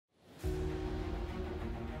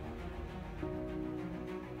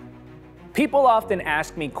People often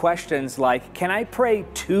ask me questions like, can I pray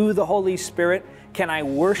to the Holy Spirit? Can I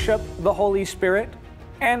worship the Holy Spirit?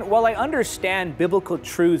 And while I understand biblical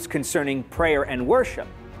truths concerning prayer and worship,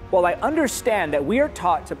 while I understand that we are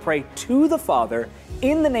taught to pray to the Father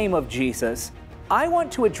in the name of Jesus, I want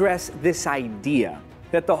to address this idea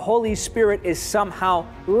that the Holy Spirit is somehow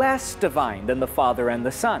less divine than the Father and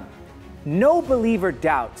the Son. No believer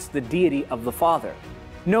doubts the deity of the Father.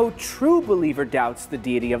 No true believer doubts the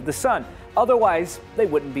deity of the Son. Otherwise, they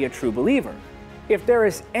wouldn't be a true believer. If there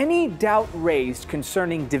is any doubt raised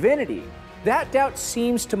concerning divinity, that doubt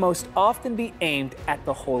seems to most often be aimed at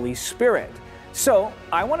the Holy Spirit. So,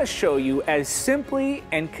 I want to show you as simply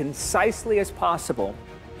and concisely as possible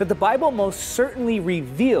that the Bible most certainly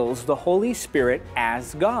reveals the Holy Spirit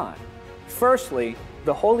as God. Firstly,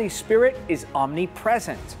 the Holy Spirit is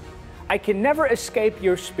omnipresent. I can never escape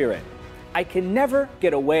your spirit. I can never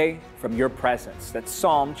get away from your presence. That's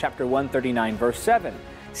Psalm chapter 139, verse 7.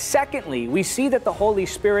 Secondly, we see that the Holy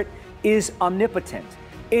Spirit is omnipotent.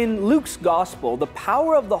 In Luke's Gospel, the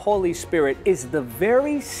power of the Holy Spirit is the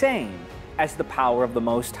very same as the power of the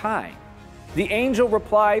Most High. The angel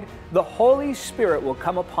replied, "The Holy Spirit will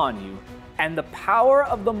come upon you, and the power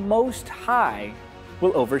of the Most High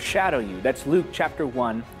will overshadow you." That's Luke chapter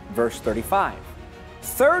 1, verse 35.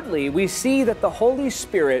 Thirdly, we see that the Holy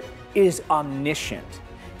Spirit is omniscient.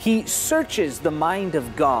 He searches the mind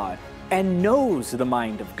of God and knows the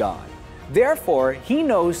mind of God. Therefore, He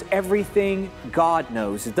knows everything God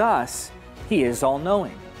knows. Thus, He is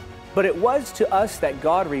all-knowing. But it was to us that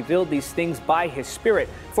God revealed these things by His Spirit,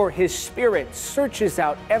 for His Spirit searches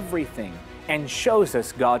out everything and shows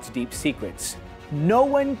us God's deep secrets. No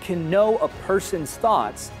one can know a person's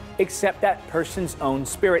thoughts except that person's own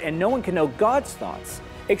spirit, and no one can know God's thoughts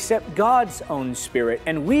except God's own Spirit.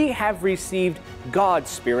 And we have received God's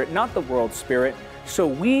Spirit, not the world's spirit, so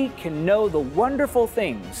we can know the wonderful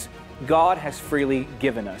things God has freely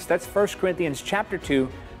given us. That's 1 Corinthians chapter 2,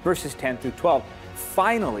 verses 10 through 12.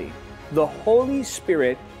 Finally, the Holy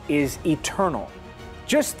Spirit is eternal.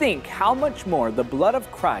 Just think how much more the blood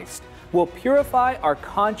of Christ will purify our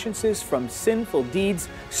consciences from sinful deeds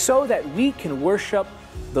so that we can worship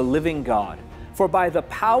the living God. For by the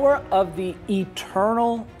power of the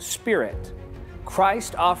eternal Spirit,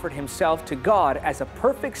 Christ offered Himself to God as a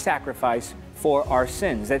perfect sacrifice for our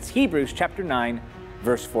sins. That's Hebrews chapter 9,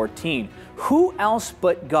 verse 14. Who else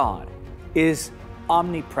but God is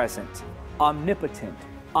omnipresent, omnipotent,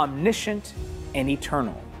 omniscient, and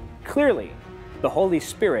eternal? Clearly, the Holy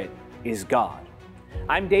Spirit is God.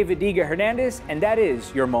 I'm Diga Hernandez, and that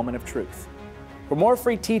is your Moment of Truth. For more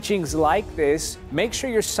free teachings like this, make sure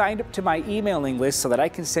you're signed up to my emailing list so that I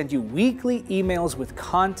can send you weekly emails with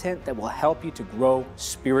content that will help you to grow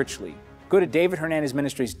spiritually. Go to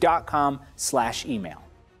davidhernandezministries.com/email.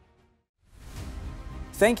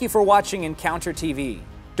 Thank you for watching Encounter TV.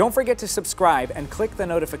 Don't forget to subscribe and click the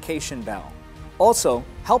notification bell. Also,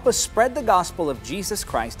 help us spread the gospel of Jesus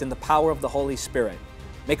Christ in the power of the Holy Spirit.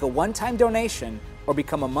 Make a one-time donation or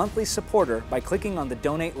become a monthly supporter by clicking on the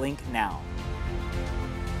donate link now.